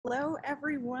Hello,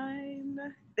 everyone.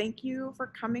 Thank you for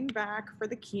coming back for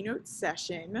the keynote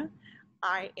session.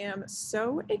 I am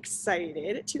so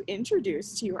excited to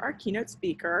introduce to you our keynote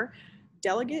speaker,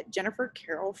 Delegate Jennifer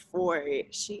Carroll Foy.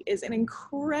 She is an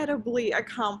incredibly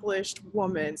accomplished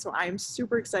woman, so I am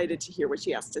super excited to hear what she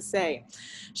has to say.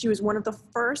 She was one of the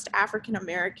first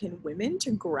African-American women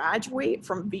to graduate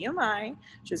from VMI.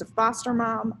 She was a foster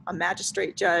mom, a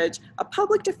magistrate judge, a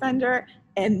public defender,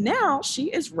 and now she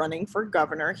is running for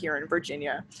governor here in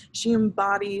Virginia. She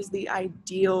embodies the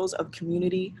ideals of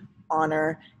community,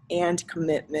 honor, and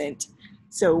commitment.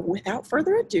 So without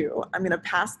further ado, I'm going to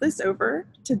pass this over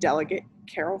to Delegate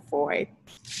Carroll Foy.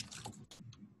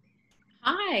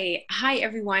 Hi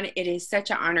everyone. It is such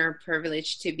an honor and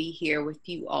privilege to be here with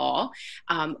you all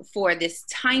for this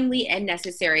timely and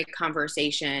necessary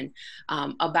conversation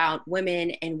about women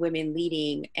and women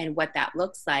leading and what that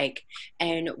looks like.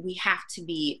 And we have to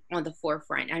be on the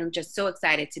forefront. I'm just so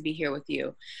excited to be here with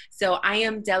you. So I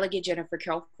am Delegate Jennifer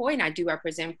Carroll Foy, and I do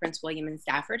represent Prince William and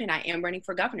Stafford, and I am running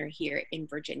for governor here in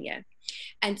Virginia.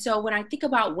 And so when I think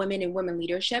about women and women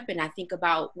leadership, and I think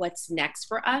about what's next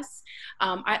for us,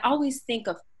 I always think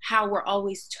of how we're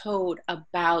always told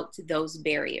about those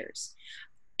barriers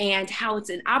and how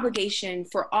it's an obligation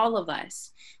for all of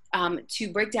us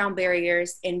to break down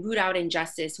barriers and root out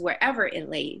injustice wherever it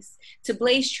lays, to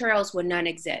blaze trails where none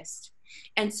exist.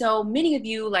 And so many of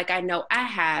you, like I know I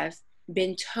have,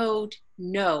 been told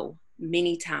no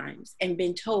many times and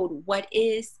been told what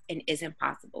is and isn't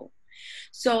possible.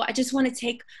 So I just want to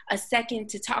take a second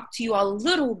to talk to you a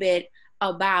little bit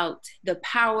about the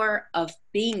power of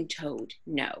being told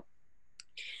no.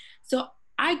 So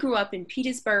I grew up in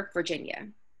Petersburg, Virginia.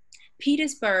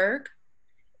 Petersburg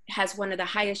has one of the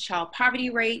highest child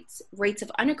poverty rates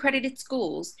of unaccredited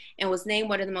schools, and was named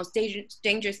one of the most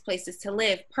dangerous places to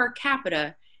live per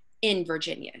capita in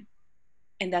Virginia.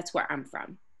 And that's where I'm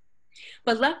from.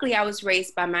 But luckily I was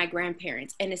raised by my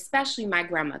grandparents, and especially my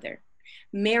grandmother,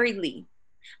 Mary Lee,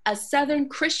 a Southern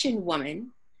Christian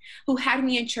woman who had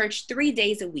me in church 3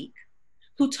 days a week,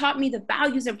 who taught me the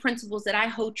values and principles that I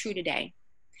hold true today.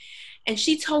 And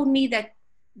she told me that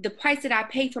the price that I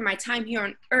pay for my time here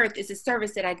on earth is a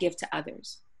service that I give to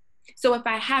others. So if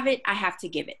I have it, I have to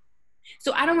give it.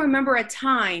 So I don't remember a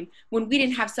time when we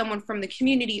didn't have someone from the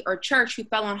community or church who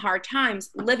fell on hard times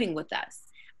living with us.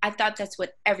 I thought that's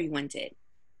what everyone did.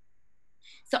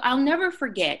 So I'll never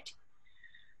forget,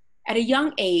 at a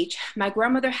young age, my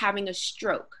grandmother having a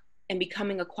stroke and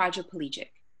becoming a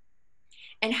quadriplegic,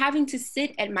 and having to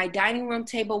sit at my dining room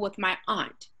table with my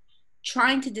aunt,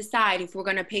 trying to decide if we're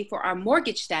going to pay for our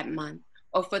mortgage that month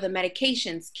or for the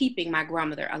medications keeping my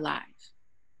grandmother alive.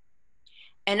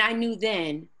 And I knew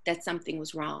then that something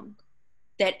was wrong,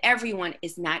 that everyone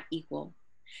is not equal,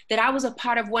 that I was a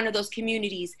part of one of those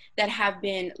communities that have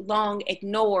been long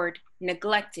ignored,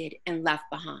 neglected, and left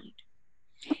behind.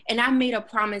 And I made a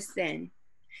promise then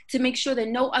to make sure that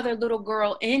no other little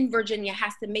girl in Virginia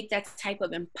has to make that type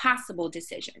of impossible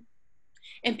decision.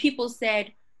 And people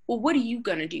said, well, what are you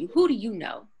gonna do? Who do you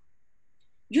know?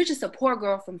 You're just a poor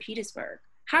girl from Petersburg.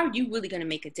 How are you really gonna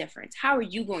make a difference? How are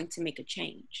you going to make a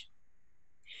change?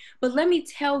 But let me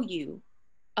tell you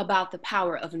about the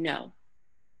power of no.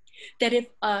 That if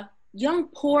a young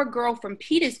poor girl from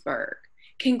Petersburg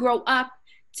can grow up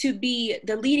to be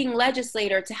the leading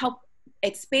legislator to help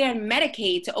expand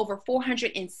Medicaid to over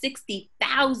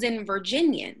 460,000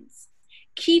 Virginians,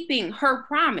 keeping her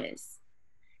promise,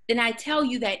 then I tell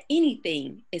you that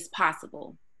anything is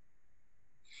possible.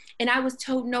 And I was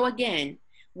told no again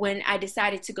when I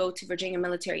decided to go to Virginia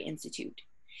Military Institute.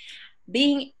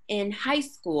 Being in high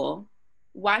school,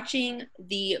 watching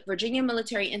the Virginia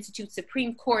Military Institute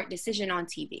Supreme Court decision on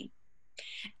TV.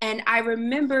 And I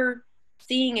remember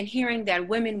seeing and hearing that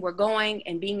women were going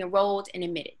and being enrolled and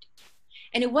admitted.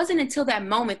 And it wasn't until that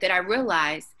moment that I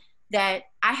realized that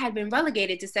I had been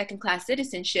relegated to second-class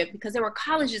citizenship because there were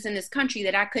colleges in this country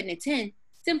that I couldn't attend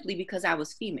simply because I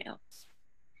was female.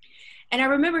 And I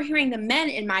remember hearing the men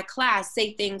in my class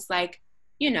say things like,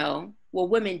 you know, well,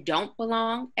 women don't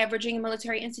belong at Virginia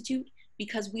Military Institute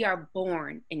because we are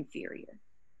born inferior.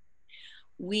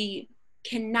 We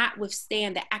cannot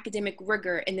withstand the academic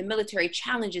rigor and the military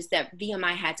challenges that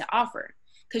VMI had to offer.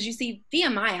 Because you see,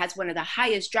 VMI has one of the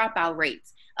highest dropout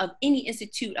rates of any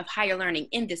institute of higher learning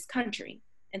in this country,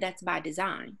 and that's by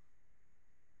design.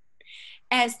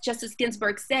 As Justice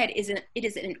Ginsburg said, it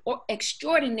is an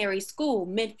extraordinary school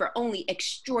meant for only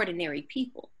extraordinary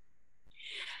people.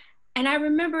 And I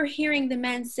remember hearing the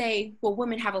men say, well,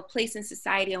 women have a place in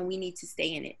society and we need to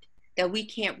stay in it, that we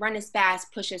can't run as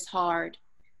fast, push as hard,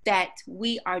 that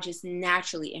we are just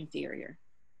naturally inferior.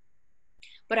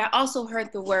 But I also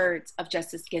heard the words of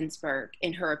Justice Ginsburg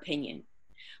in her opinion,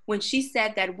 when she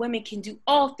said that women can do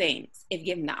all things if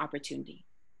given the opportunity.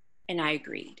 And I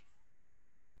agreed.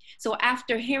 So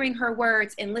after hearing her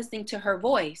words and listening to her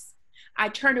voice, I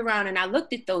turned around and I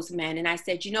looked at those men and I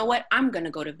said, you know what? I'm going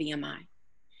to go to VMI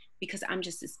because I'm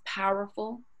just as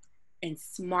powerful and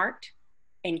smart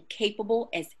and capable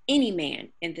as any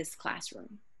man in this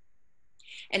classroom.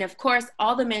 And of course,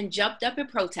 all the men jumped up and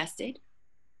protested.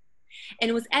 And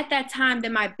it was at that time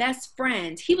that my best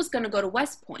friend, he was going to go to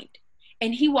West Point.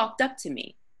 And he walked up to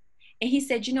me and he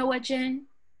said, you know what, Jen?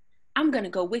 I'm going to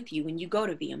go with you when you go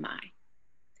to VMI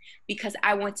because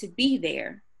I want to be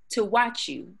there to watch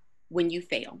you when you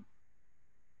fail.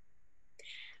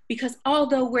 Because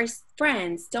although we're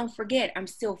friends, don't forget I'm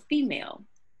still female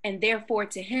and therefore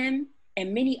to him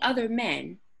and many other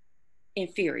men,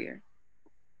 inferior.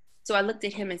 So I looked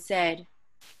at him and said,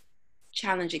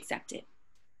 challenge accepted.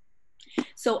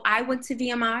 So I went to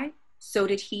VMI. So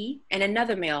did he and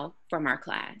another male from our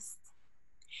class.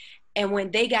 And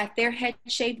when they got their head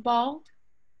shaved bald,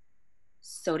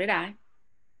 so did I.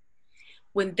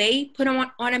 When they put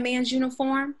on a man's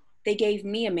uniform, they gave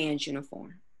me a man's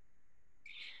uniform.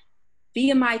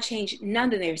 VMI changed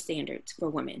none of their standards for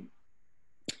women.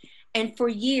 And for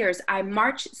years, I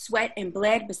marched, sweat, and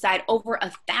bled beside over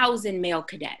 1,000 male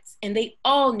cadets, and they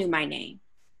all knew my name.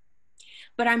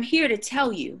 But I'm here to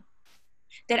tell you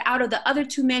that out of the other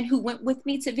 2 men who went with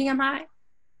me to VMI,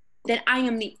 that I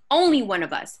am the only one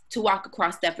of us to walk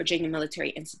across that Virginia Military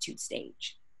Institute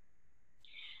stage.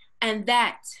 And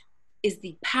that is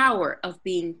the power of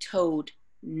being told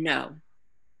no.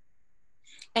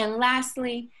 And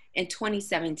lastly, in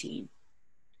 2017,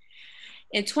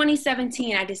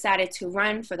 I decided to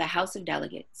run for the House of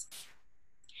Delegates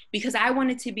because I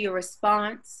wanted to be a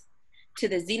response to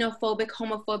the xenophobic,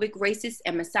 homophobic, racist,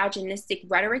 and misogynistic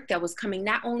rhetoric that was coming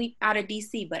not only out of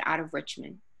DC, but out of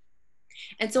Richmond.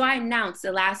 And so I announced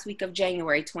the last week of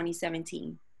January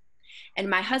 2017. And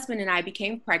my husband and I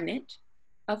became pregnant,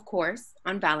 of course,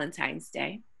 on Valentine's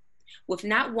Day, with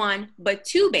not 1, but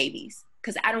 2 babies,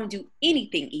 because I don't do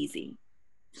anything easy.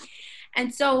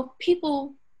 And so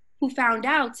people who found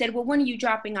out said, well, when are you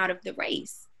dropping out of the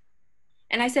race?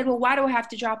 And I said, well, why do I have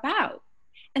to drop out?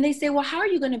 And they say, well, how are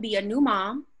you going to be a new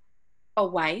mom, a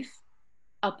wife,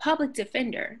 a public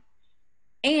defender,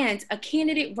 and a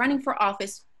candidate running for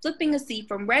office, flipping a seat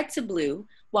from red to blue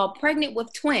while pregnant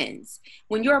with twins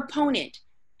when your opponent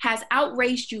has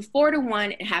outraged you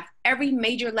 4-1 and have every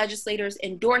major legislator's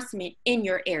endorsement in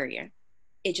your area?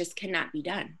 It just cannot be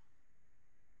done.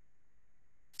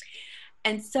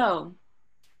 And so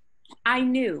I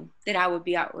knew that I would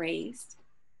be outraised,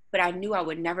 but I knew I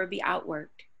would never be outworked.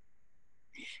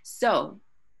 So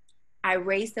I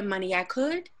raised the money I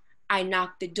could. I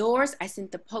knocked the doors. I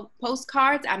sent the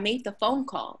postcards. I made the phone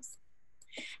calls.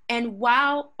 And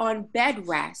while on bed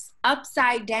rest,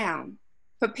 upside down,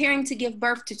 preparing to give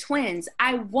birth to twins,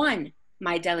 I won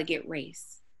my delegate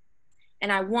race.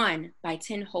 And I won by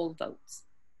 10 whole votes.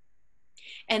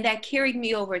 And that carried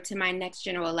me over to my next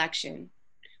general election,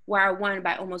 where I won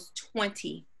by almost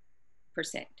 20%.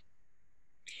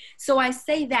 So I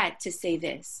say that to say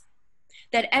this,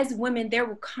 that as women, there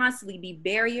will constantly be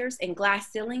barriers and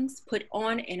glass ceilings put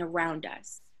on and around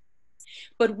us.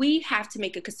 But we have to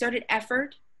make a concerted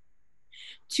effort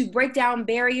to break down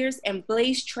barriers and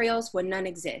blaze trails where none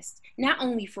exist, not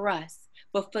only for us,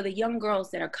 but for the young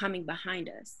girls that are coming behind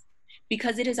us,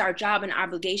 because it is our job and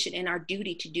obligation and our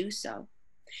duty to do so.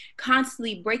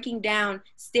 Constantly breaking down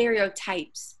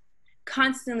stereotypes,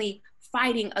 constantly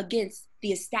fighting against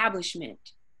the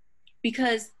establishment,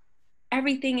 because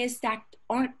everything is stacked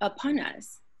upon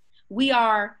us. We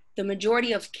are the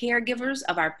majority of caregivers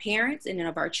of our parents and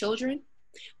of our children.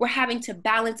 We're having to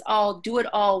balance all, do it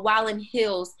all while in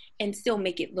heels and still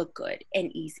make it look good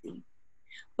and easy.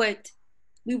 But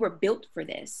we were built for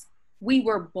this. We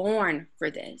were born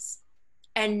for this.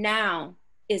 And now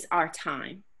is our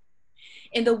time.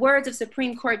 In the words of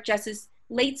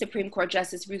late Supreme Court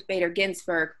Justice Ruth Bader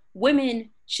Ginsburg,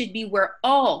 women should be where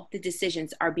all the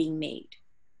decisions are being made.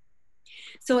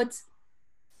 So it's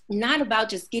not about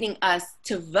just getting us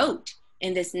to vote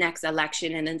in this next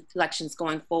election and elections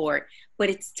going forward, but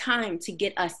it's time to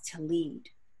get us to lead.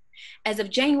 As of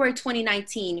January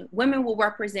 2019, women will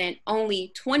represent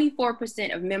only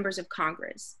 24% of members of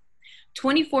Congress,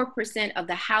 24% of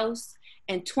the House,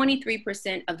 and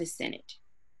 23% of the Senate.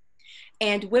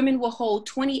 And women will hold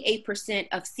 28%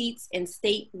 of seats in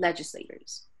state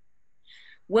legislatures.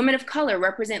 Women of color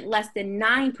represent less than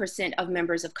 9% of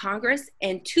members of Congress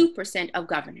and 2% of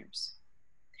governors.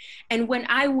 And when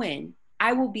I win,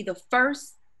 I will be the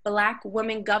first Black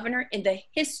woman governor in the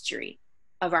history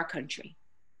of our country.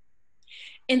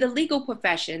 In the legal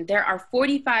profession, there are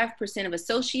 45% of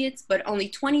associates, but only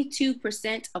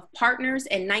 22% of partners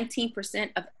and 19%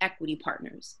 of equity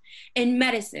partners. In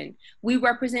medicine, we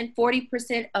represent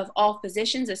 40% of all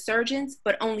physicians as surgeons,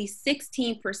 but only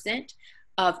 16%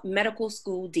 of medical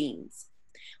school deans.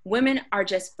 Women are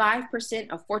just 5%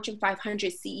 of Fortune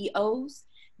 500 CEOs,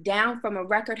 down from a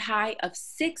record high of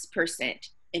 6%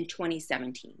 in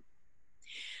 2017.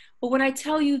 But when I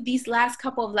tell you these last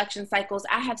couple of election cycles,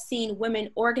 I have seen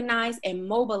women organize and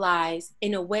mobilize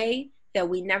in a way that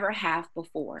we never have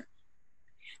before.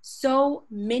 So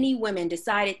many women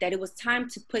decided that it was time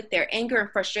to put their anger and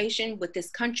frustration with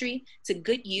this country to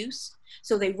good use.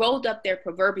 So they rolled up their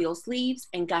proverbial sleeves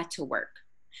and got to work.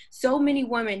 So many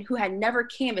women who had never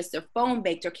canvassed or phone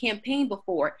baked or campaigned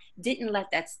before didn't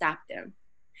let that stop them.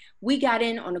 We got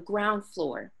in on the ground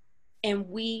floor and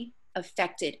we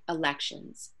affected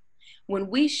elections. When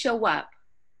we show up,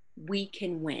 we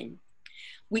can win.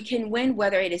 We can win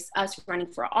whether it is us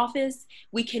running for office.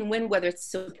 We can win whether it's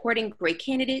supporting great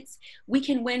candidates. We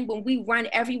can win when we run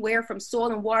everywhere from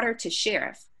soil and water to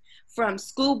sheriff, from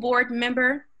school board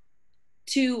member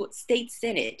to state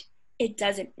senate. It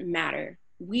doesn't matter.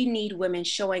 We need women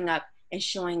showing up and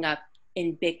showing up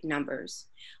in big numbers.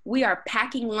 We are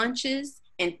packing lunches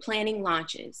and planning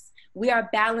launches. We are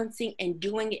balancing and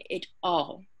doing it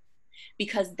all,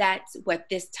 because that's what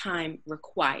this time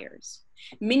requires.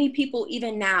 Many people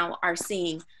even now are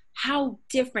seeing how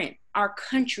different our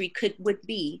country would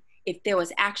be if there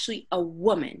was actually a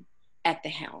woman at the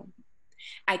helm.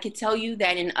 I could tell you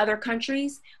that in other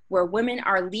countries where women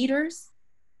are leaders,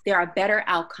 there are better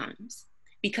outcomes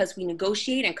because we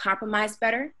negotiate and compromise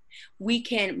better. We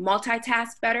can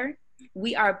multitask better.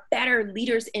 We are better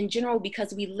leaders in general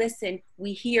because we listen,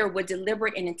 we hear, we're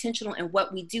deliberate and intentional in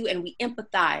what we do, and we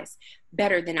empathize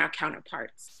better than our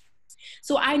counterparts.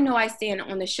 So I know I stand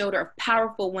on the shoulder of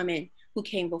powerful women who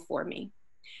came before me.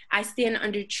 I stand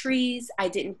under trees I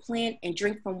didn't plant and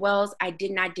drink from wells I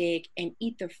did not dig and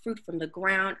eat the fruit from the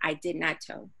ground I did not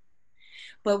toe.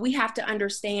 But we have to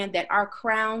understand that our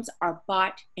crowns are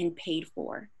bought and paid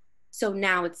for. So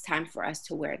now it's time for us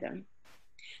to wear them.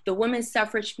 The women's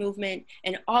suffrage movement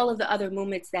and all of the other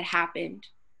movements that happened,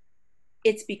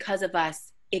 it's because of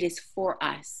us. It is for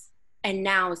us. And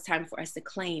now it's time for us to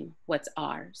claim what's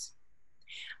ours.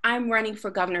 I'm running for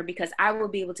governor because I will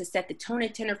be able to set the tone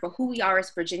and tenor for who we are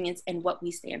as Virginians and what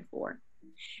we stand for,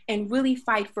 and really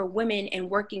fight for women and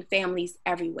working families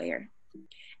everywhere.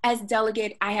 As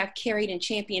delegate, I have carried and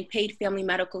championed paid family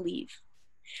medical leave.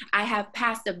 I have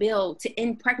passed a bill to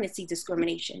end pregnancy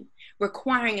discrimination,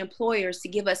 requiring employers to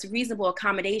give us reasonable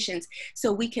accommodations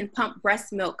so we can pump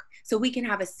breast milk, so we can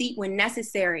have a seat when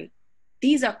necessary.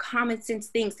 These are common sense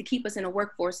things to keep us in a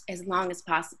workforce as long as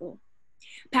possible.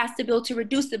 Passed a bill to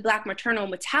reduce the Black maternal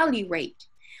mortality rate,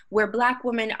 where Black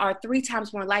women are 3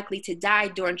 times more likely to die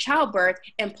during childbirth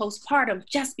and postpartum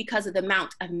just because of the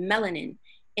amount of melanin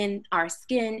in our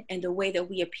skin and the way that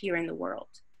we appear in the world.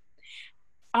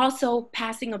 Also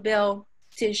passing a bill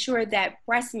to ensure that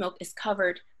breast milk is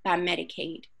covered by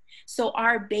Medicaid. So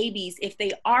our babies, if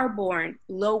they are born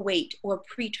low weight or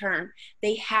preterm,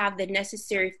 they have the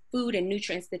necessary food and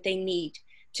nutrients that they need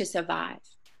to survive.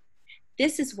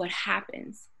 This is what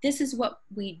happens. This is what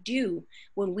we do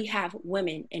when we have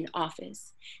women in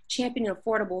office. Championing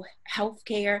affordable health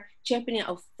care, championing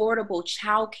affordable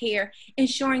child care,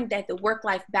 ensuring that the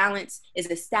work-life balance is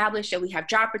established, that we have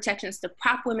job protections to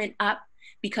prop women up,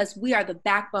 because we are the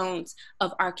backbones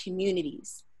of our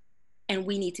communities and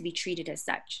we need to be treated as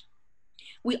such.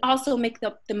 We also make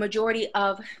the majority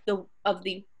of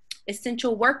the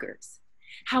essential workers.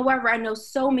 However, I know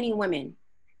so many women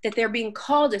that they're being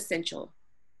called essential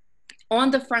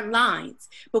on the front lines,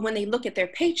 but when they look at their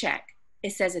paycheck,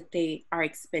 it says that they are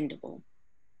expendable,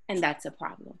 and that's a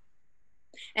problem.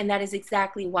 And that is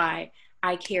exactly why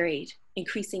I carried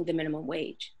increasing the minimum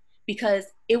wage, because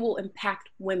it will impact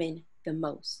women the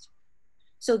most.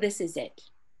 So this is it.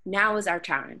 Now is our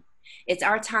time. It's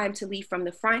our time to lead from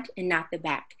the front and not the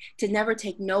back, to never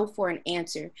take no for an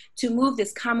answer, to move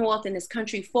this Commonwealth and this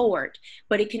country forward.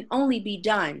 But it can only be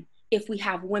done if we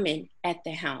have women at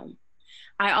the helm.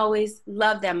 I always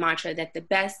love that mantra that the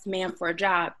best man for a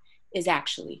job is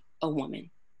actually a woman.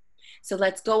 So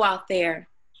let's go out there.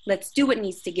 Let's do what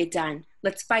needs to get done.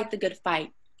 Let's fight the good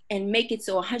fight and make it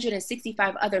so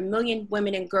 165 other million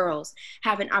women and girls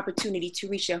have an opportunity to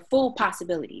reach their full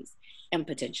possibilities and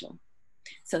potential.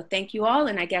 So thank you all,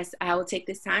 and I guess I will take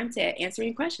this time to answer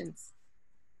any questions.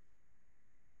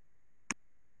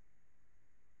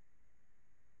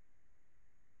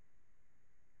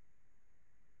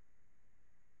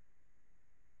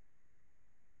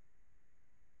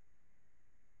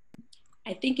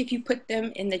 I think if you put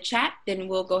them in the chat, then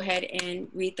we'll go ahead and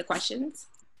read the questions.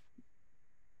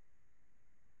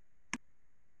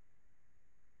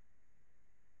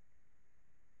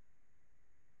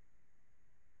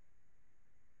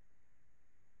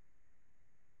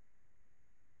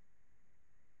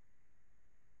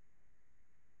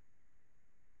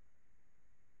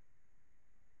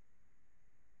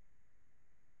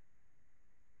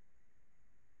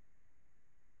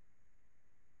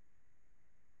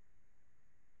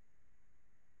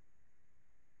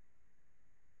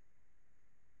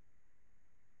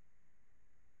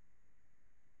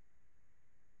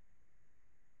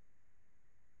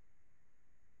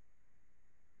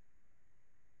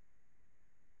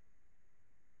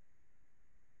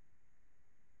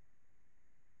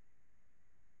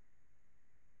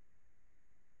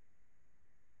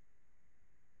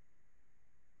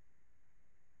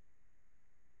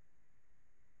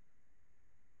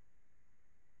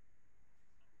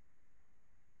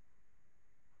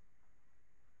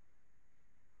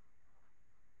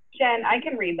 Jen, I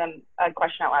can read them a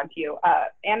question out loud to you.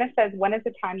 Anna says, when is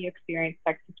the time you experienced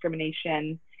sex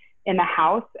discrimination in the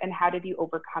house, and how did you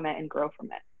overcome it and grow from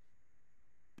it?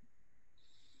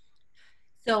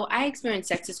 So I experienced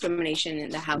sex discrimination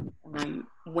in the house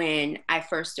when I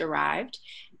first arrived.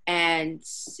 And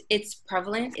it's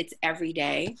prevalent, it's every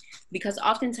day, because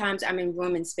oftentimes I'm in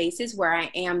room and spaces where I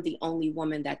am the only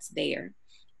woman that's there.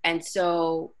 And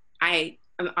so I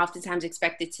am oftentimes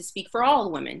expected to speak for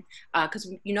all women,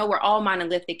 because we're all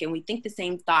monolithic and we think the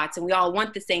same thoughts and we all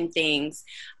want the same things.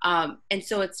 And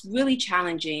so it's really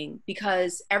challenging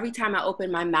because every time I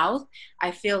open my mouth,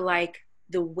 I feel like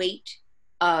the weight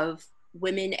of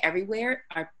women everywhere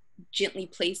are gently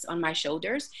placed on my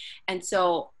shoulders. And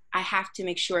so I have to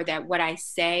make sure that what I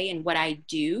say and what I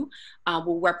do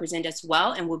will represent us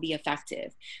well and will be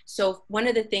effective. So one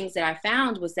of the things that I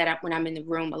found was that when I'm in the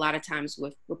room a lot of times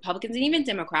with Republicans and even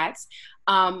Democrats,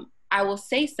 I will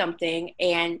say something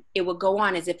and it will go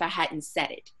on as if I hadn't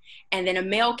said it. And then a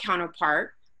male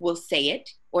counterpart will say it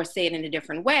or say it in a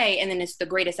different way. And then it's the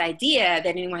greatest idea that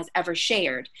anyone has ever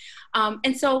shared.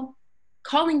 And so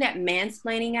calling that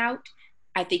mansplaining out,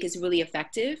 I think, is really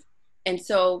effective. And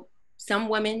so some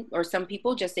women or some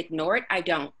people just ignore it. I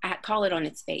don't. I call it on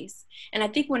its face. And I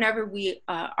think whenever we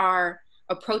are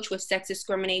approached with sex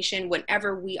discrimination,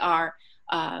 whenever we are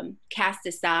cast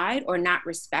aside or not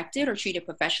respected or treated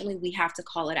professionally, we have to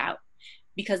call it out,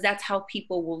 because that's how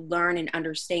people will learn and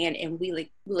understand, and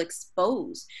we'll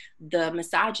expose the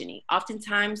misogyny.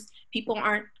 Oftentimes, people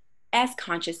aren't as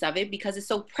conscious of it because it's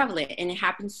so prevalent and it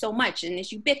happens so much and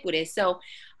it's ubiquitous. So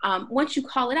once you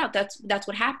call it out, that's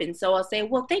what happens. So I'll say,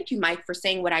 well, thank you, Mike, for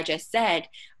saying what I just said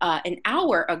an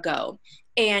hour ago.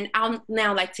 And I'll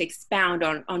now like to expound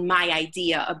on my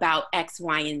idea about X,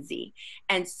 Y, and Z.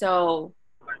 And so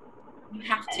you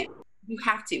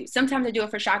have to. Sometimes I do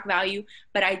it for shock value,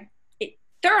 but I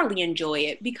thoroughly enjoy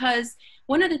it, because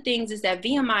one of the things is that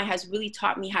VMI has really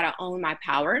taught me how to own my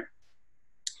power,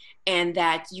 and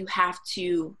that you have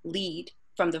to lead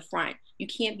from the front. You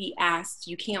can't be asked,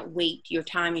 you can't wait your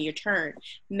time and your turn.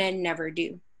 Men never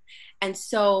do. And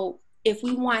so if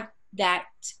we want that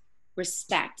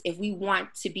respect, if we want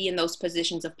to be in those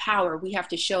positions of power, we have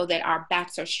to show that our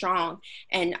backs are strong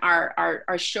and our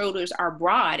shoulders are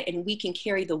broad, and we can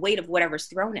carry the weight of whatever's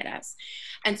thrown at us.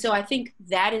 And so I think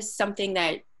that is something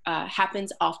that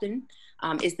happens often,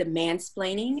 is the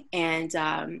mansplaining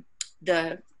and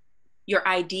your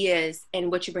ideas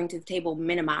and what you bring to the table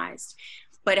minimized.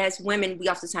 But as women, we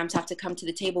oftentimes have to come to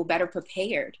the table better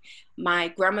prepared. My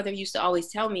grandmother used to always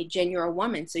tell me, Jen, you're a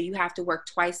woman, so you have to work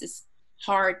twice as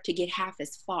hard to get half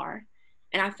as far.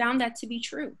 And I found that to be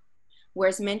true.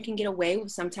 Whereas men can get away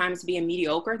with sometimes being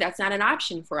mediocre, that's not an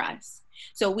option for us.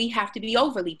 So we have to be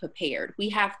overly prepared. We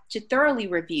have to thoroughly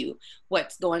review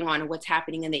what's going on and what's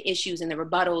happening and the issues and the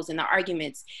rebuttals and the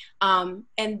arguments. And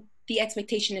the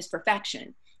expectation is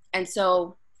perfection. And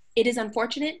so it is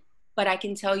unfortunate, but I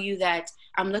can tell you that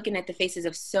I'm looking at the faces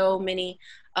of so many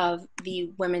of the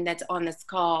women that's on this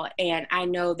call, and I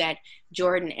know that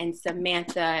Jordan and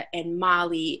Samantha and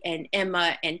Molly and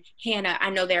Emma and Hannah, I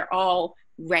know they're all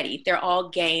ready. They're all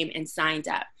game and signed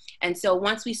up. And so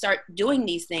once we start doing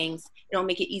these things, it'll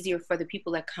make it easier for the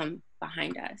people that come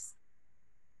behind us.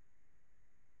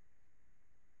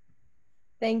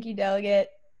 Thank you, Delegate.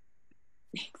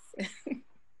 Thanks.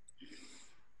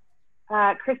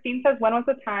 Christine says, when was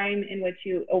the time in which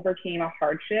you overcame a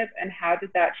hardship, and how did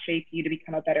that shape you to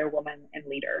become a better woman and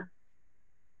leader?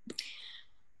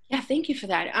 Yeah, thank you for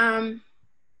that.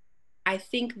 I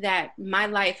think that my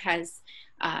life has,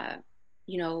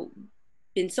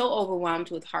 been so overwhelmed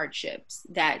with hardships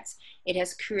that it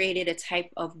has created a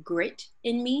type of grit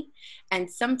in me. And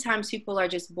sometimes people are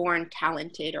just born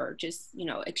talented or just,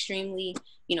 extremely,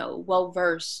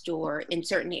 well-versed or in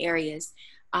certain areas.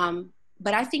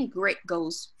 But I think grit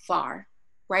goes far,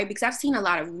 right? Because I've seen a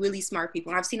lot of really smart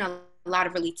people and I've seen a lot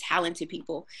of really talented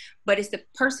people, but it's the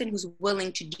person who's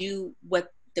willing to do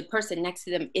what the person next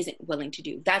to them isn't willing to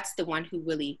do. That's the one who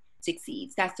really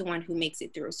succeeds. That's the one who makes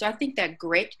it through. So I think that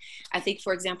grit, I think,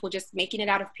 for example, just making it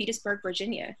out of Petersburg,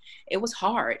 Virginia, it was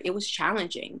hard. It was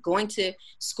challenging. Going to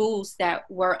schools that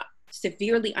were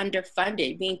severely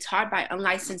underfunded, being taught by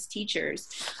unlicensed teachers,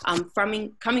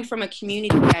 coming from a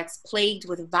community that's plagued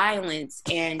with violence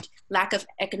and lack of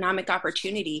economic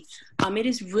opportunity, it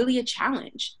is really a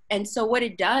challenge. And so what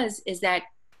it does is that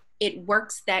it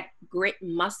works that grit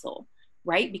muscle,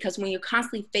 right? Because when you're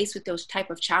constantly faced with those type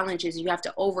of challenges, you have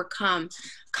to overcome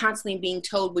constantly being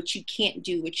told what you can't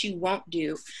do, what you won't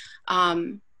do.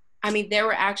 There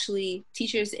were actually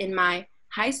teachers in my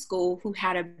high school who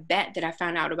had a bet that I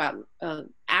found out about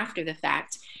after the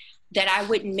fact, that I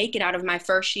wouldn't make it out of my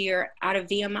first year out of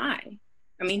VMI.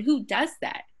 Who does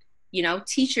that?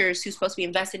 Teachers who's supposed to be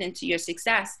invested into your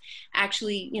success,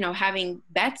 actually, having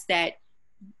bets that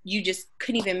you just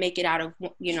couldn't even make it out of,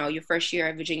 your first year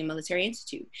at Virginia Military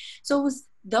Institute. So it was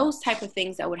those type of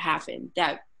things that would happen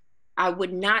that I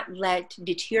would not let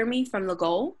deter me from the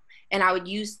goal. And I would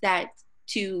use that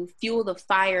to fuel the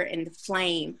fire and the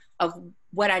flame of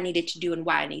what I needed to do and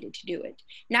why I needed to do it.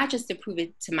 Not just to prove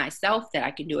it to myself that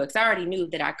I can do it, because I already knew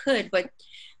that I could, but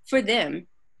for them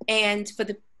and for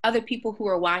the other people who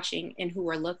are watching and who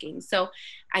are looking. So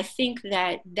I think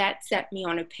that set me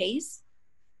on a pace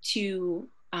to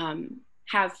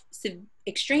have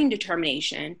extreme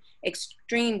determination,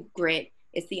 extreme grit.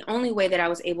 It's the only way that I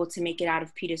was able to make it out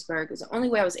of Petersburg. It was the only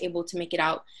way I was able to make it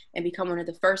out and become one of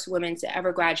the first women to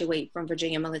ever graduate from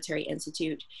Virginia Military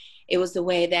Institute. It was the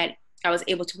way that I was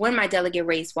able to win my delegate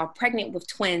race while pregnant with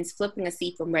twins, flipping a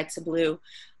seat from red to blue.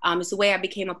 It's the way I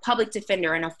became a public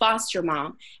defender and a foster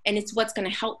mom. And it's what's going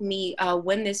to help me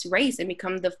win this race and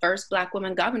become the first Black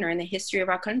woman governor in the history of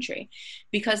our country.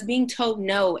 Because being told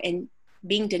no and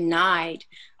being denied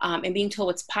and being told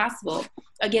what's possible.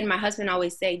 Again, my husband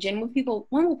always say, Jen,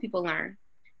 when will people learn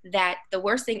that the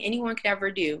worst thing anyone could ever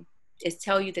do is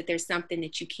tell you that there's something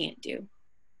that you can't do,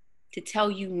 to tell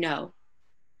you no,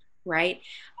 right?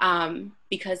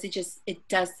 Because it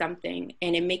does something,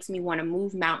 and it makes me want to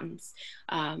move mountains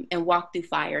and walk through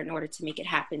fire in order to make it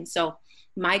happen. So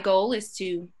my goal is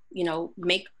to,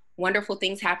 make wonderful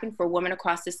things happen for women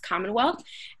across this Commonwealth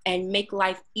and make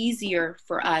life easier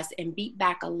for us and beat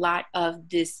back a lot of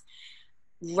this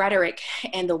rhetoric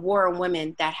and the war on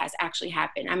women that has actually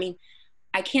happened.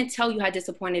 I can't tell you how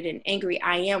disappointed and angry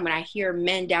I am when I hear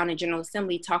men down in General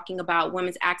Assembly talking about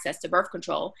women's access to birth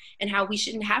control and how we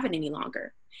shouldn't have it any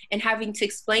longer, and having to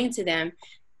explain to them,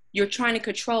 you're trying to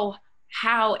control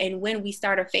how and when we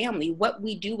start a family, what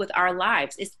we do with our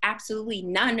lives is absolutely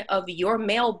none of your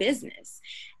male business.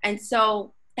 And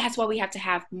so that's why we have to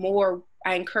have more.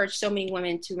 I encourage so many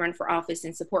women to run for office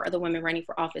and support other women running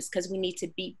for office, because we need to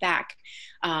beat back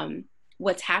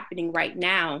what's happening right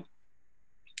now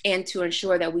and to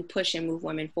ensure that we push and move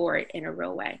women forward in a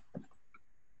real way.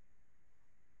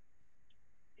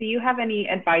 Do you have any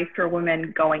advice for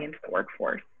women going into the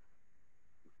workforce?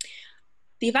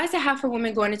 The advice I have for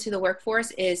women going into the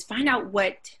workforce is find out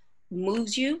what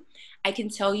moves you. I can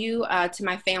tell you, to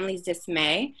my family's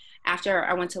dismay, after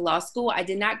I went to law school, I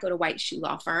did not go to white shoe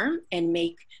law firm and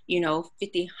make, $50,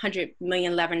 $100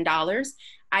 million, $11.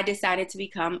 I decided to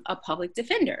become a public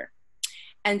defender.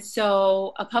 And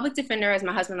so a public defender, as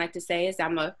my husband liked to say, is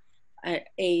I'm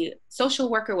a social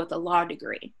worker with a law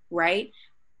degree, right?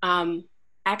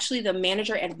 Actually, the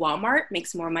manager at Walmart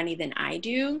makes more money than I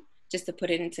do, just to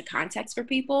put it into context for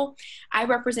people. I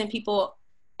represent people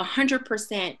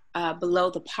 100% below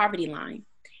the poverty line.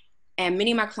 And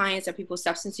many of my clients are people with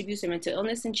substance abuse and mental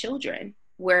illness and children,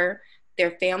 where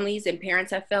their families and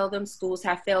parents have failed them, schools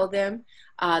have failed them,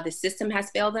 the system has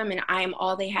failed them, and I am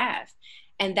all they have.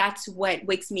 And that's what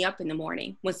wakes me up in the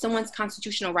morning. When someone's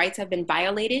constitutional rights have been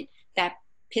violated, that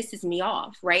pisses me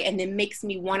off, right? And then makes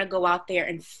me want to go out there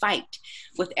and fight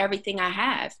with everything I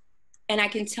have. And I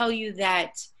can tell you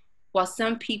that while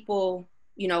some people,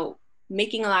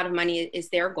 making a lot of money is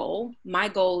their goal, my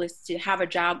goal is to have a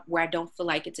job where I don't feel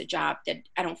like it's a job, that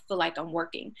I don't feel like I'm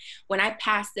working. When I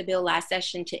passed the bill last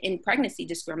session to end pregnancy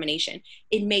discrimination,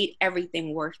 it made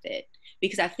everything worth it,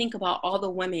 because I think about all the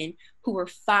women who were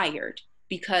fired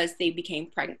because they became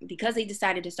pregnant, because they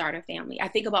decided to start a family. I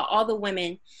think about all the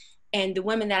women and the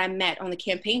women that I met on the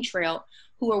campaign trail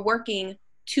who are working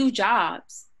two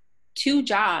jobs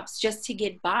just to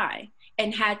get by,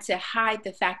 and had to hide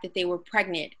the fact that they were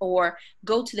pregnant, or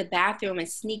go to the bathroom and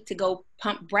sneak to go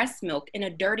pump breast milk in a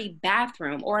dirty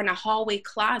bathroom or in a hallway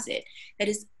closet. That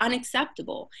is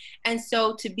unacceptable. And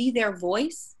so to be their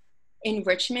voice in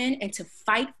Richmond and to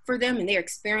fight for them and their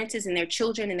experiences and their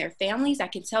children and their families, I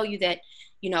can tell you that,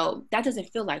 that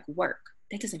doesn't feel like work.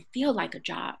 That doesn't feel like a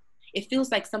job. It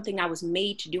feels like something I was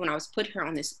made to do and I was put here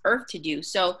on this earth to do.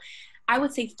 So I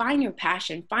would say find your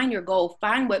passion, find your goal,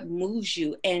 find what moves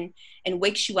you and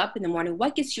wakes you up in the morning,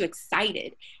 what gets you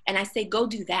excited. And I say, go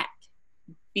do that,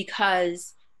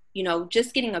 because,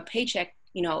 just getting a paycheck,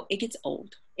 it gets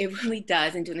old. It really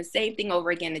does. And doing the same thing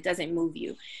over again, it doesn't move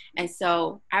you. And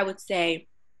so I would say,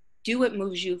 do what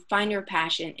moves you, find your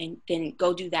passion, and then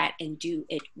go do that and do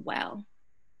it well.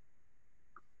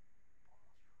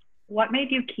 What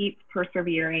made you keep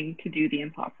persevering to do the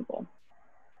impossible?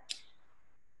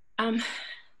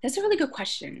 That's a really good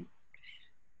question.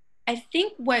 I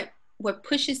think what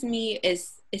pushes me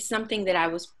is something that I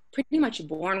was pretty much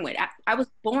born with. I was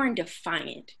born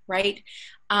defiant, right?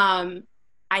 I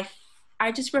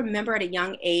just remember at a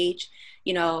young age,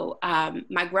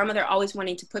 my grandmother always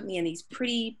wanting to put me in these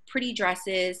pretty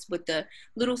dresses with the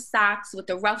little socks, with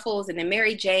the ruffles and the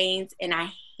Mary Janes, and I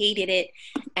hated it.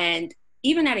 And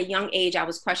even at a young age, I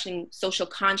was questioning social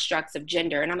constructs of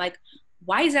gender. And I'm like,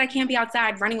 why is it I can't be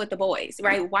outside running with the boys,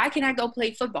 right? Why can't I go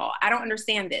play football? I don't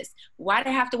understand this. Why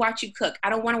do I have to watch you cook? I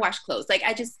don't want to wash clothes. Like,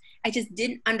 I just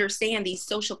didn't understand these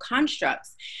social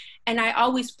constructs. And I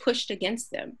always pushed against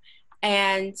them.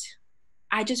 And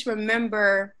I just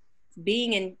remember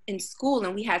being in school,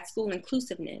 and we had school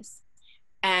inclusiveness.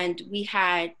 And we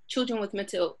had children with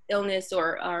mental illness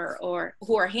or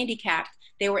who are handicapped.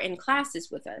 They were in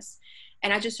classes with us.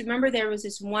 And I just remember there was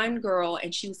this one girl,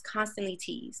 and she was constantly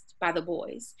teased by the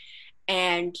boys.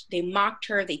 And they mocked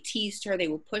her, they teased her, they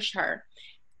would push her.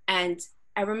 And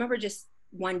I remember just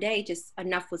one day, just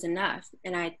enough was enough.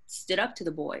 And I stood up to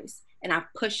the boys and I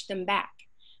pushed them back,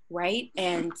 right?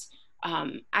 And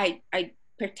I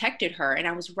protected her, and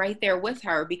I was right there with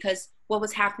her, because what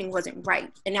was happening wasn't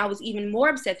right. And I was even more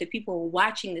upset that people were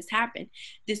watching this happen.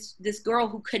 This girl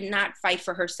who could not fight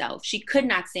for herself, she could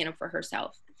not stand up for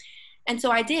herself. And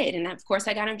so I did. And of course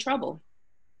I got in trouble,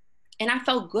 and I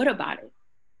felt good about it.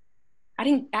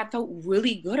 I felt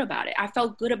really good about it. I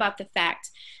felt good about the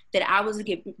fact that I was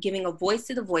giving a voice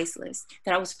to the voiceless,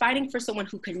 that I was fighting for someone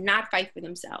who could not fight for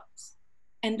themselves.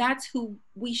 And that's who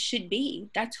we should be.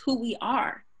 That's who we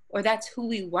are, or that's who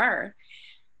we were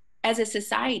as a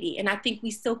society. And I think we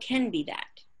still can be that.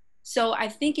 So I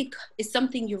think it is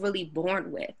something you're really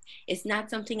born with. It's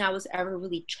not something I was ever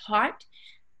really taught.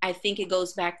 I think it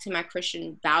goes back to my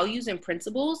Christian values and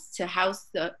principles to house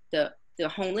the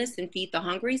homeless and feed the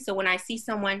hungry. So when I see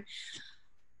someone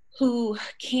who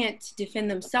can't defend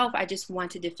themselves, I just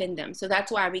want to defend them. So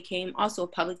that's why I became also a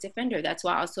public defender. That's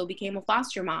why I also became a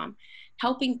foster mom,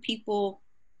 helping people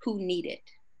who need it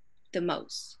the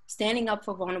most, standing up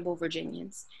for vulnerable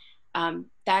Virginians.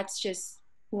 That's just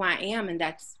who I am, and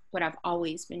that's what I've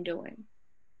always been doing.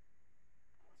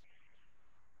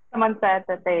 Someone said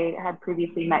that they had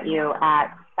previously met you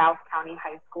at South County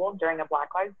High School during a Black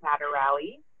Lives Matter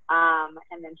rally.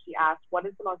 And then she asked, what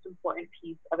is the most important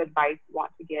piece of advice you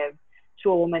want to give to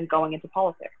a woman going into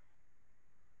politics?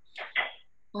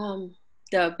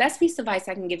 The best piece of advice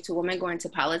I can give to a woman going into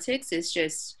politics is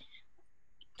just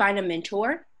find a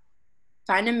mentor.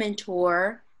 Find a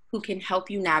mentor who can help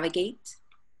you navigate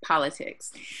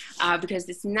politics, because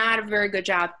it's not a very good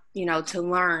job, to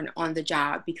learn on the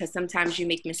job, because sometimes you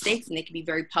make mistakes, and they can be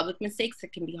very public mistakes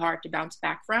that can be hard to bounce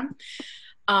back from.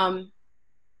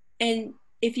 And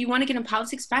if you want to get in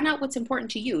politics, find out what's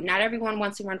important to you. Not everyone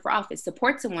wants to run for office.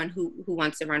 Support someone who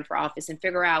wants to run for office, and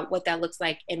figure out what that looks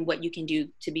like and what you can do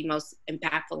to be most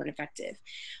impactful and effective.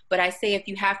 But I say, if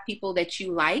you have people that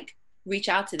you like, reach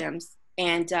out to them.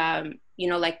 And,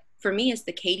 like for me, it's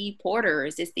the Katie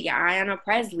Porters, it's the Ayanna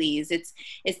Presleys, it's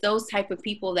those type of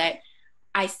people that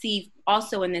I see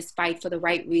also in this fight for the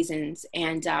right reasons,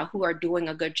 and who are doing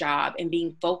a good job and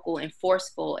being vocal and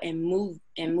forceful and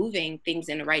moving things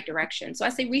in the right direction. So I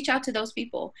say, reach out to those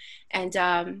people and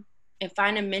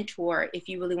find a mentor if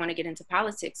you really want to get into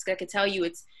politics. I could tell you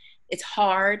it's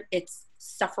hard, it's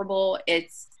sufferable,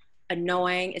 it's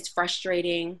annoying, it's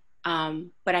frustrating,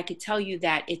 but I could tell you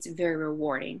that it's very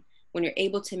rewarding. When you're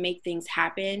able to make things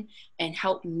happen and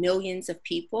help millions of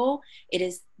people, it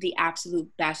is the absolute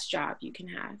best job you can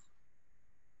have.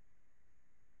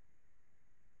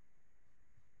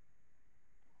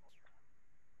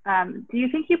 Do you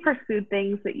think you pursued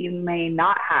things that you may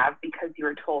not have because you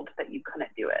were told that you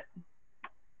couldn't do it?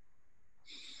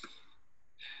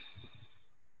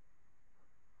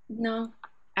 No,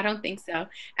 I don't think so.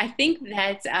 I think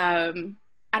that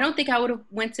I don't think I would have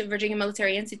went to Virginia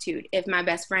Military Institute if my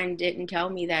best friend didn't tell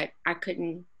me that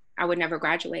I would never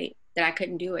graduate, that I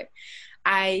couldn't do it.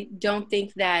 I don't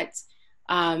think that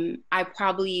I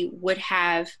probably would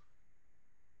have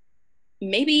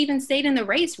maybe even stayed in the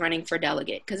race running for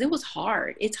delegate, because it was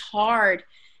hard. It's hard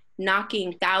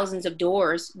knocking thousands of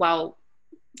doors while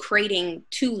creating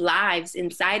two lives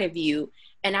inside of you.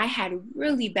 And I had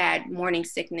really bad morning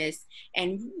sickness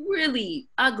and really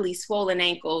ugly swollen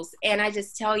ankles. And I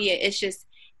just tell you, it's just,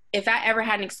 if I ever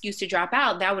had an excuse to drop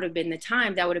out, that would have been the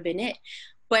time, that would have been it.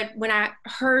 But when I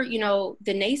heard, the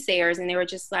naysayers, and they were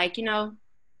just like,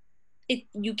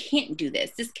 you can't do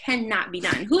this. This cannot be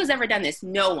done. Who has ever done this?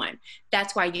 No one.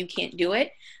 That's why you can't do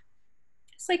it.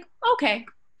 It's like, okay,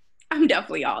 I'm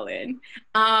definitely all in.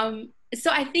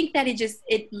 So I think that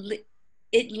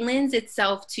it lends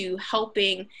itself to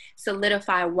helping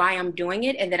solidify why I'm doing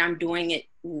it, and that I'm doing it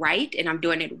right and I'm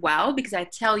doing it well. Because I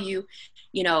tell you,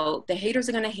 the haters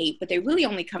are going to hate, but they really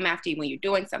only come after you when you're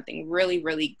doing something really,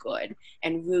 really good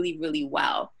and really, really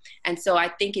well. And so I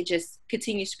think it just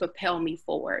continues to propel me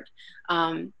forward.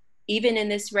 Even in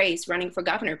this race, running for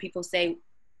governor, people say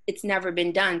it's never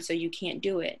been done, so you can't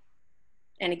do it.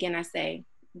 And again, I say,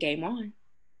 game on.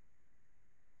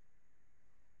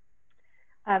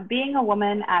 Being a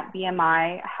woman at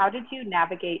BMI, how did you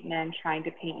navigate men trying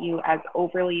to paint you as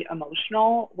overly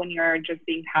emotional when you're just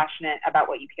being passionate about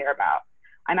what you care about?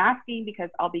 I'm asking because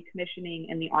I'll be commissioning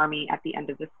in the Army at the end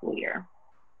of the school year.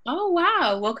 Oh,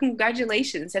 wow. Well,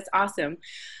 congratulations. That's awesome.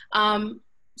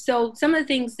 So some of the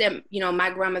things that, my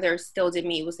grandmother instilled in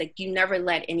me was like, you never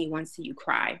let anyone see you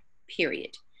cry,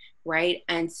 period. Right.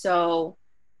 And so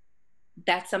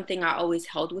that's something I always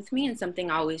held with me and something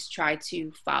I always try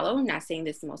to follow. I'm not saying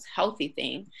this is the most healthy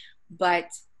thing, but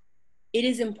it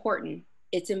is important.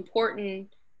 It's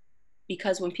important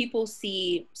because when people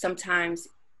see sometimes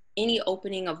any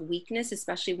opening of weakness,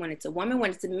 especially when it's a woman,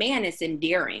 when it's a man, it's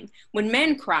endearing. When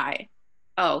men cry,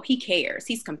 oh, he cares,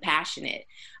 he's compassionate.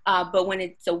 But when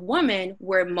it's a woman,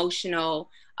 we're emotional.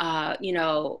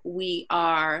 We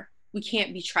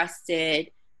can't be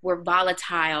trusted. We're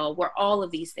volatile. We're all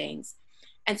of these things.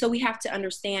 And so we have to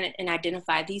understand and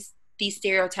identify these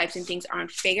stereotypes and things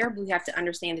aren't fair, but we have to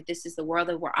understand that this is the world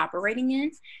that we're operating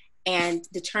in and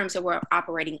the terms that we're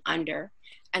operating under.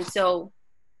 And so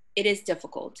it is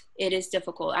difficult. It is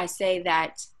difficult. I say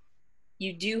that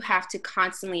you do have to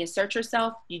constantly assert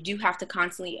yourself. You do have to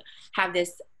constantly have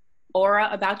this aura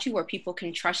about you where people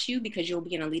can trust you because you'll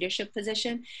be in a leadership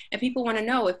position. And people want to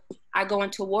know, if I go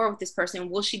into war with this person,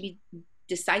 will she be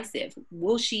decisive?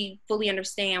 Will she fully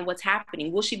understand what's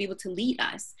happening? Will she be able to lead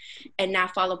us and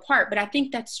not fall apart? But I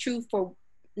think that's true for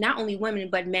not only women,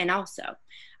 but men also.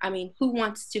 I mean, who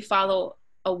wants to follow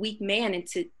a weak man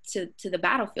into the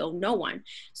battlefield? No one.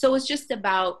 So it's just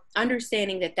about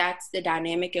understanding that that's the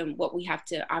dynamic and what we have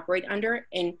to operate under.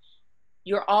 And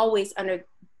you're always under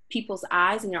people's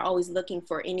eyes and you're always looking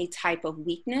for any type of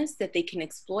weakness that they can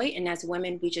exploit. And as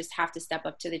women, we just have to step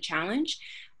up to the challenge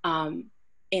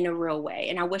in a real way.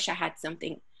 And I wish I had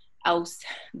something else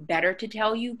better to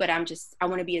tell you, but I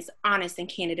want to be as honest and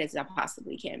candid as I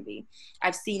possibly can be.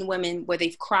 I've seen women where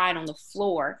they've cried on the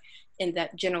floor in the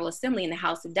General Assembly in the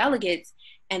House of Delegates,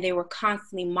 and they were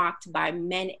constantly mocked by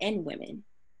men and women.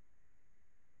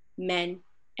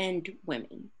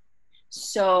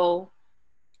 So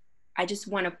I just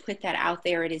want to put that out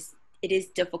there. It is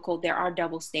difficult. There are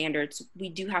double standards. We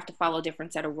do have to follow a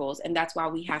different set of rules. And that's why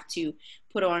we have to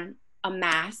put on a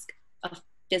mask,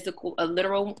 a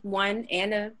literal one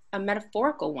and a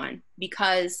metaphorical one,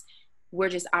 because we're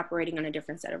just operating on a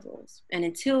different set of rules. And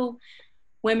until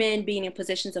women being in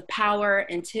positions of power,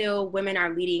 until women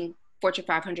are leading Fortune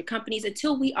 500 companies,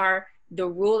 until we are the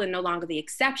rule and no longer the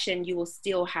exception, you will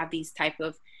still have these type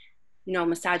of,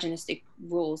 misogynistic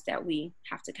rules that we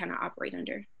have to kind of operate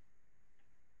under.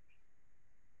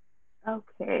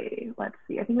 Okay, let's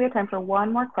see. I think we have time for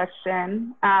one more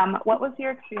question. What was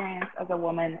your experience as a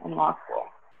woman in law school?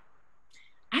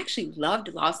 I actually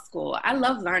loved law school. I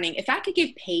love learning. If I could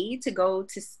get paid to go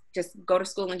to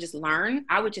school and just learn,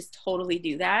 I would just totally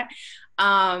do that.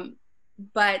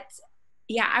 But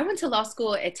yeah, I went to law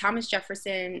school at Thomas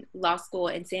Jefferson Law School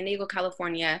in San Diego,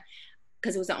 California,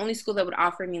 because it was the only school that would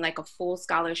offer me like a full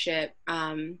scholarship.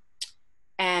 And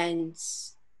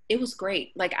it was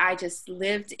great. Like, I just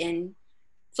lived in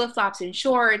flip-flops and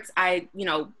shorts. I,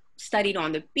 studied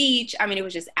on the beach. I mean, it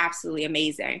was just absolutely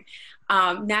amazing.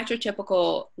 Natural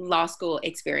typical law school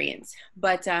experience.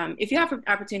 But if you have an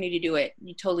opportunity to do it,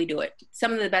 you totally do it.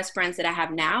 Some of the best friends that I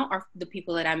have now are the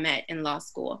people that I met in law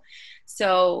school.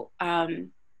 So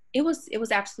It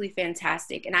was absolutely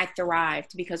fantastic, and I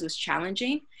thrived because it was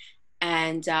challenging,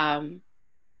 and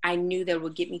I knew that it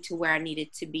would get me to where I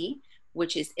needed to be,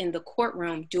 which is in the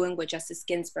courtroom doing what Justice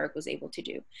Ginsburg was able to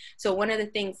do. So one of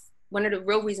the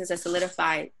real reasons that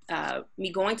solidified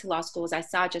me going to law school is I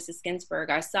saw Justice Ginsburg.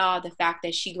 I saw the fact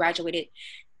that she graduated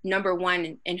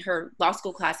 #1 in her law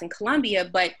school class in Columbia,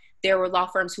 but there were law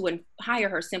firms who wouldn't hire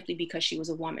her simply because she was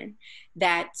a woman,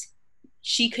 that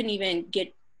she couldn't even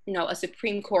get, a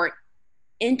Supreme Court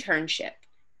internship,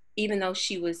 even though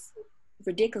she was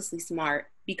ridiculously smart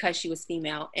because she was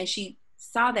female. And she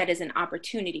saw that as an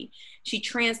opportunity. She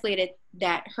translated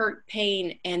that hurt,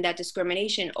 pain, and that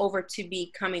discrimination over to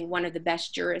becoming one of the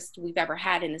best jurists we've ever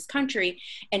had in this country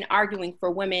and arguing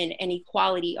for women and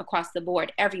equality across the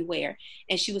board everywhere.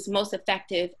 And she was most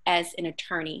effective as an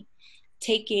attorney,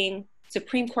 taking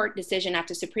Supreme Court decision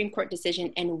after Supreme Court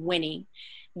decision and winning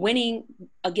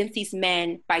against these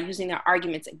men by using their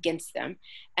arguments against them.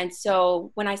 And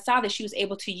so when I saw that she was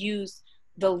able to use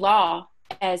the law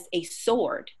as a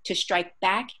sword to strike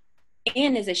back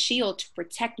and as a shield to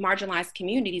protect marginalized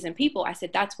communities and people, I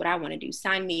said, that's what I want to do.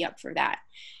 Sign me up for that.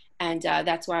 And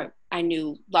that's why I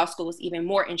knew law school was even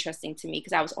more interesting to me,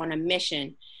 because I was on a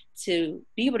mission to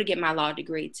be able to get my law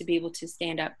degree, to be able to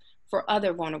stand up for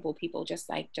other vulnerable people, just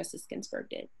like Justice Ginsburg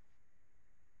did.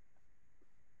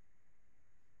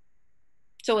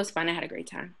 So it was fun. I had a great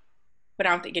time, but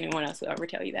I don't think anyone else will ever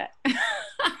tell you that.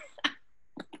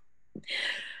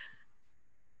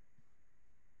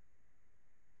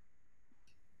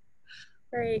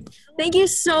 Great. Thank you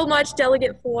so much,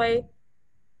 Delegate Foy.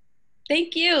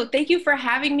 Thank you. Thank you for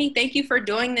having me. Thank you for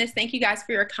doing this. Thank you guys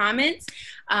for your comments.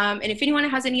 And if anyone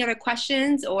has any other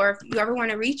questions, or if you ever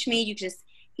want to reach me, you just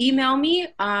email me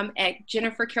at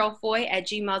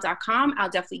jennifercarrollfoy@gmail.com. I'll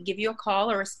definitely give you a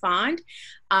call or respond.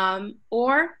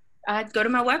 Or go to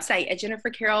my website at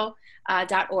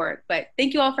jennifercarroll.org. But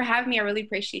thank you all for having me. I really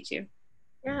appreciate you.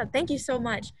 Yeah, thank you so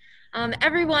much.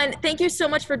 Everyone, thank you so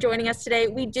much for joining us today.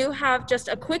 We do have just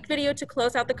a quick video to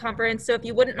close out the conference, so if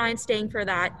you wouldn't mind staying for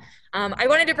that. I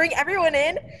wanted to bring everyone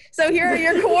in, so here are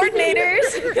your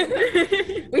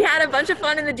coordinators. We had a bunch of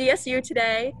fun in the DSU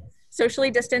today,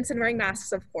 socially distanced and wearing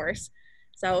masks, of course.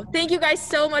 So thank you guys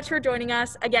so much for joining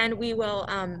us. Again, we will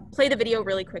play the video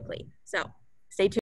really quickly. So